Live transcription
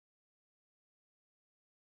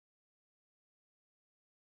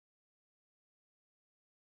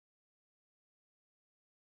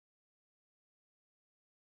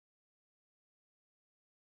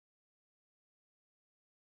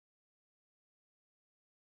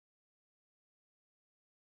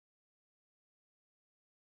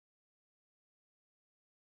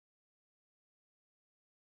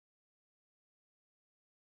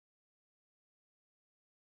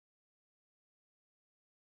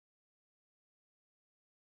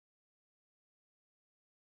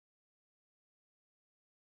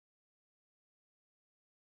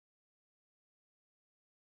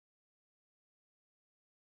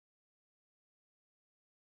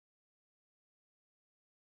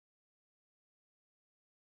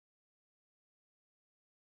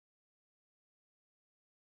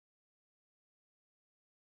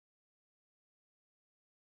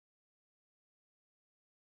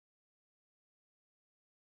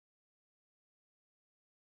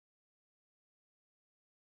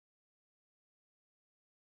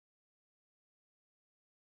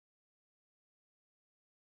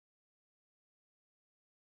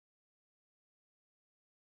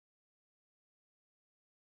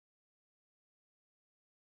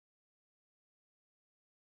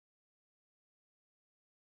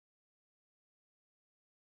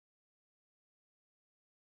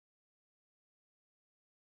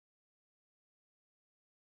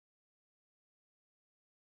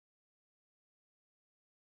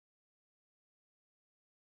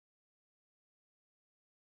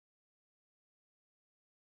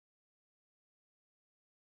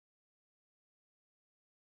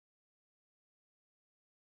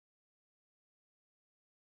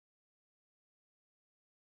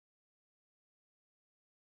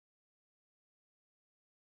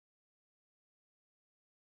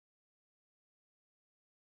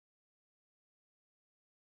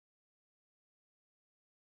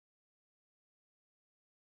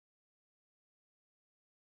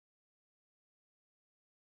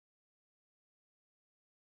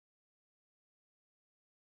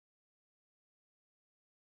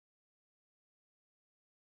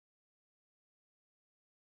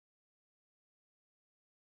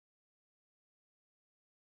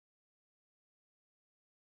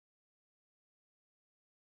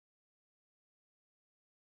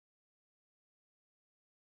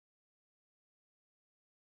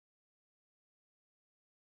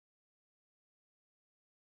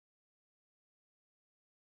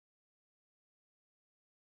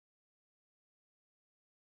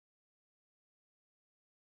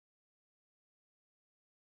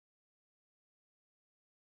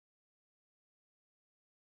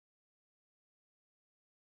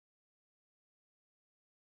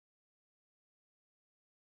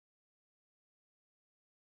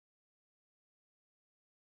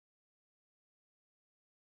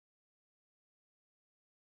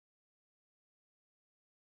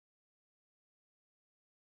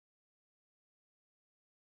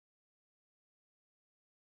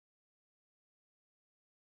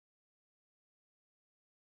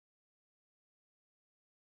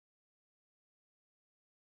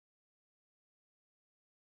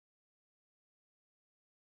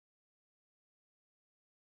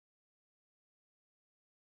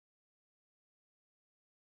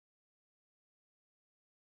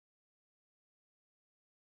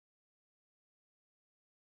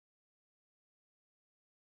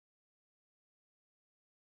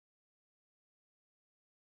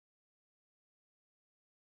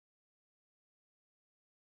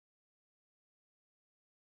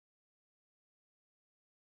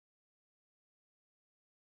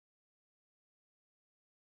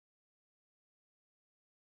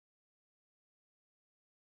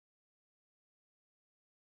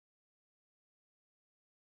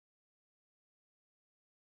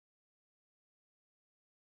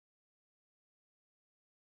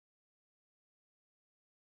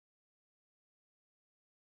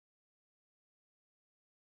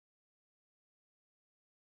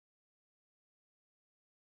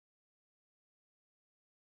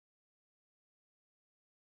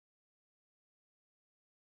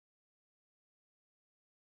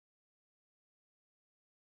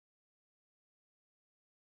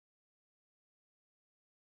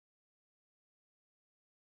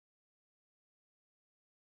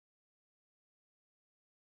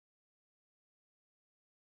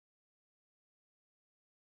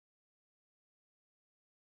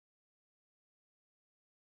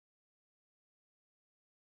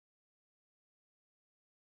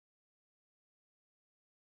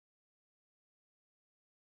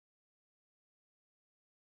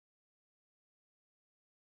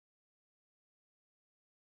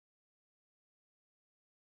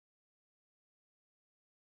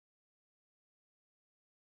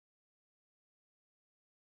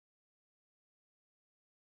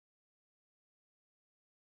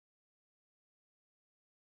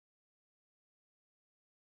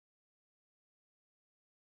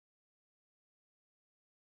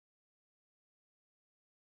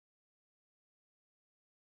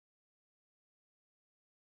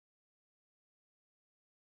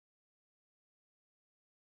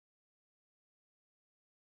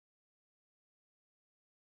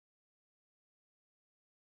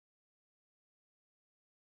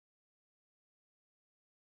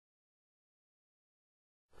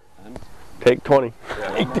Take 20. Oh,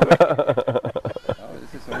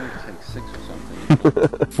 this is only take 6 or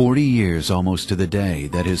something. 40 years almost to the day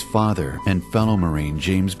that his father and fellow Marine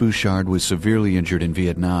James Bouchard was severely injured in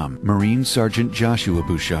Vietnam. Marine Sergeant Joshua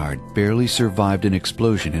Bouchard barely survived an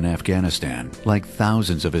explosion in Afghanistan. Like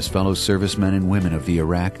thousands of his fellow servicemen and women of the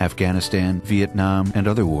Iraq, Afghanistan, Vietnam, and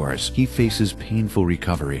other wars, he faces painful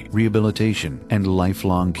recovery, rehabilitation, and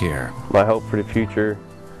lifelong care. My hope for the future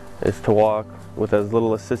is to walk with as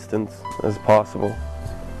little assistance as possible.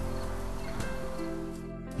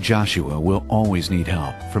 Joshua will always need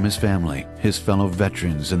help from his family, his fellow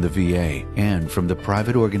veterans in the VA, and from the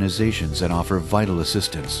private organizations that offer vital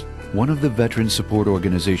assistance. One of the veteran support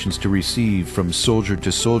organizations to receive from Soldier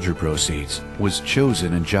to Soldier proceeds was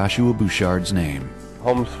chosen in Joshua Bouchard's name.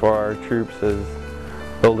 Homes for Our Troops is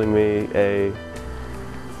building me a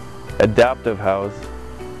adaptive house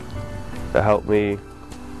to help me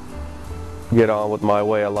get on with my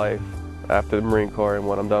way of life after the Marine Corps and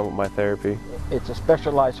when I'm done with my therapy. It's a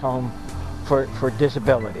specialized home for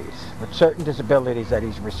disabilities, with certain disabilities that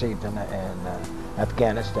he's received in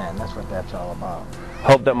Afghanistan. That's what that's all about.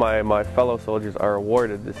 Hope that my fellow soldiers are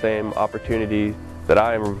awarded the same opportunity that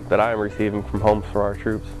I am receiving from Homes for Our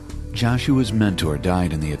Troops. Joshua's mentor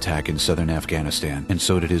died in the attack in southern Afghanistan, and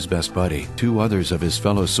so did his best buddy. 2 others of his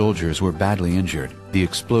fellow soldiers were badly injured. The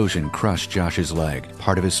explosion crushed Josh's leg,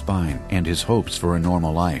 part of his spine, and his hopes for a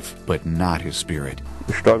normal life, but not his spirit.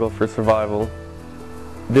 The struggle for survival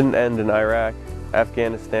didn't end in Iraq,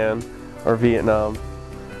 Afghanistan, or Vietnam.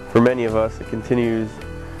 For many of us, it continues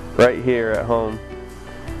right here at home.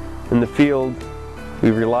 In the field,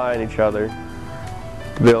 we rely on each other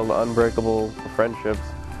to build unbreakable friendships.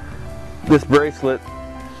 This bracelet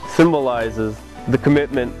symbolizes the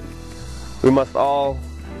commitment we must all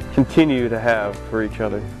continue to have for each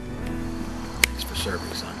other. Thanks for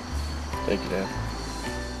serving, son. Thank you, Dad.